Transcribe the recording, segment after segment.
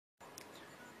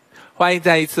欢迎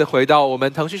再一次回到我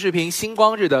们腾讯视频星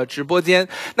光日的直播间。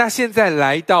那现在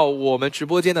来到我们直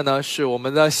播间的呢，是我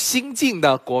们的新晋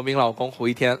的国民老公胡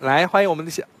一天。来，欢迎我们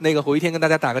的那个胡一天跟大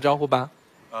家打个招呼吧。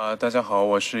大家好，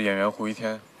我是演员胡一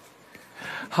天。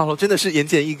好了，真的是言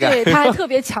简意赅。对，他还特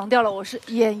别强调了我是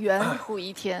演员胡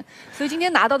一天，所以今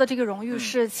天拿到的这个荣誉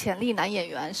是潜力男演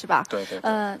员，是吧？对对。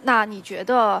那你觉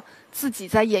得自己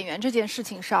在演员这件事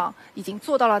情上已经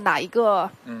做到了哪一个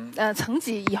层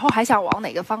级？以后还想往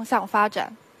哪个方向发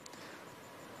展？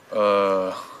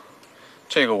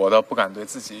这个我倒不敢对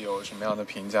自己有什么样的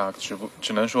评价，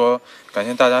只能说感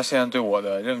谢大家现在对我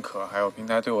的认可，还有平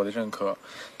台对我的认可。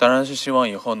当然是希望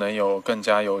以后能有更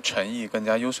加有诚意、更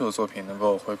加优秀的作品能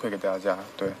够回馈给大家。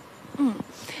对，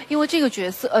因为这个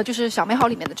角色，就是小美好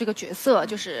里面的这个角色，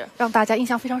就是让大家印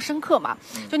象非常深刻嘛。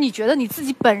就你觉得你自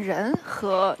己本人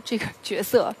和这个角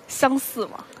色相似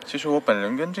吗？其实我本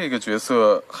人跟这个角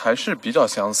色还是比较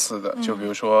相似的，就比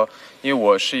如说，因为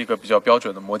我是一个比较标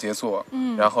准的摩羯座，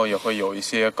然后也会有一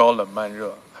些高冷慢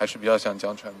热，还是比较像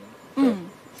江辰的。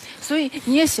所以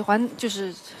你也喜欢就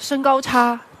是身高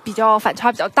差比较反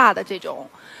差比较大的这种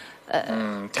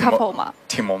couple 吗？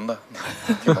挺萌的，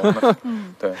挺萌的。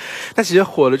对。那其实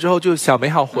火了之后，就小美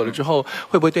好火了之后，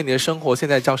会不会对你的生活现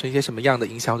在造成一些什么样的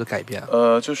影响或者改变？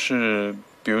就是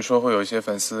比如说会有一些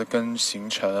粉丝跟行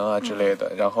程啊之类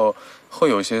的，然后会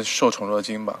有一些受宠若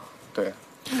惊吧。对。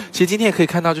其实今天也可以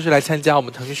看到，就是来参加我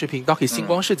们腾讯视频 Doki 星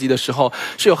光市集的时候，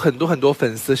是有很多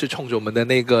粉丝是冲着我们的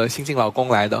那个新晋老公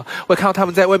来的。我也看到他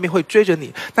们在外面会追着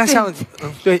你。那像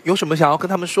对，有什么想要跟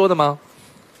他们说的吗？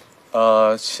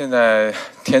现在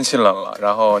天气冷了，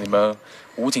然后你们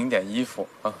捂紧点衣服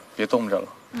啊，别冻着了。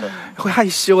对，会害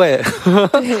羞哎。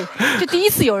对，就第一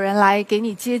次有人来给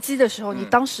你接机的时候，你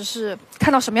当时是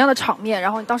看到什么样的场面？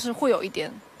然后你当时会有一点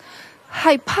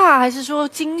害怕，还是说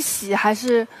惊喜，还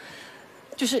是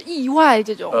就是意外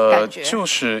这种感觉？就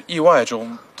是意外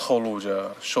中透露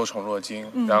着受宠若惊，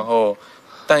然后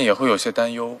但也会有些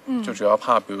担忧，就主要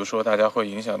怕比如说大家会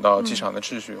影响到机场的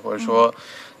秩序，或者说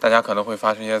大家可能会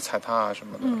发生一些踩踏啊什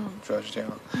么的，主要是这样。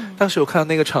当时我看到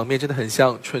那个场面真的很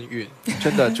像春运，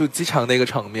真的就机场那个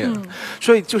场面。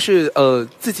所以就是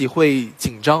自己会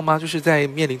紧张吗？就是在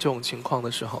面临这种情况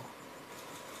的时候，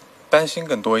担心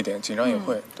更多一点，紧张也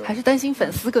会。对，还是担心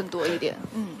粉丝更多一点。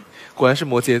果然是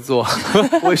摩羯座，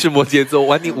我也是摩羯座，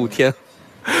玩你5天。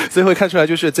所以会看出来，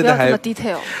就是真的还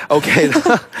detail OK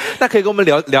的。那可以跟我们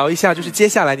聊一下，就是接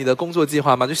下来你的工作计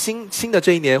划吗？就新的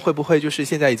这一年，会不会就是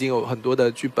现在已经有很多的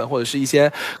剧本，或者是一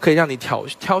些可以让你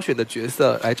挑选的角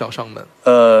色来找上门？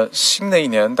新的一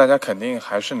年，大家肯定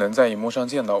还是能在荧幕上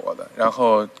见到我的。然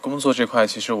后工作这块，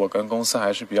其实我跟公司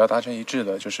还是比较达成一致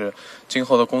的，就是今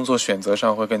后的工作选择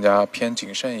上会更加偏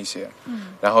谨慎一些。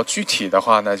然后具体的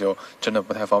话，那就真的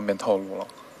不太方便透露了。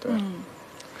对。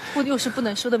又是不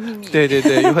能说的秘密。对，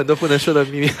有很多不能说的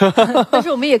秘密。但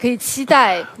是我们也可以期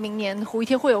待明年胡一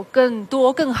天会有更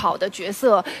多更好的角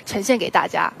色呈现给大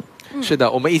家。是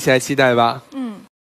的，我们一起来期待吧。